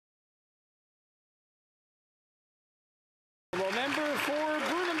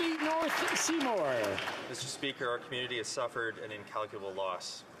Seymour. Mr. Speaker, our community has suffered an incalculable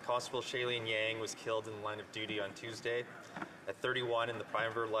loss. Constable Shaelyn Yang was killed in the line of duty on Tuesday. At 31, in the prime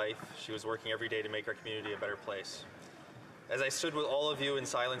of her life, she was working every day to make our community a better place. As I stood with all of you in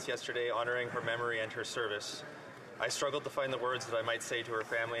silence yesterday, honoring her memory and her service, I struggled to find the words that I might say to her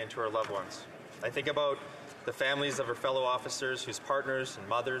family and to her loved ones. I think about the families of her fellow officers whose partners and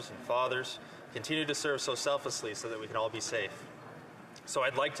mothers and fathers continue to serve so selflessly so that we can all be safe. So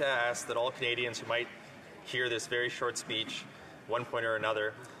I'd like to ask that all Canadians who might hear this very short speech, one point or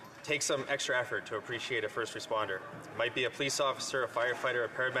another, take some extra effort to appreciate a first responder. It might be a police officer, a firefighter, a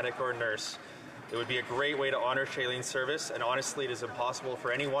paramedic, or a nurse. It would be a great way to honor Shaelyn's service, and honestly, it is impossible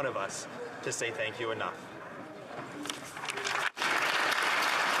for any one of us to say thank you enough.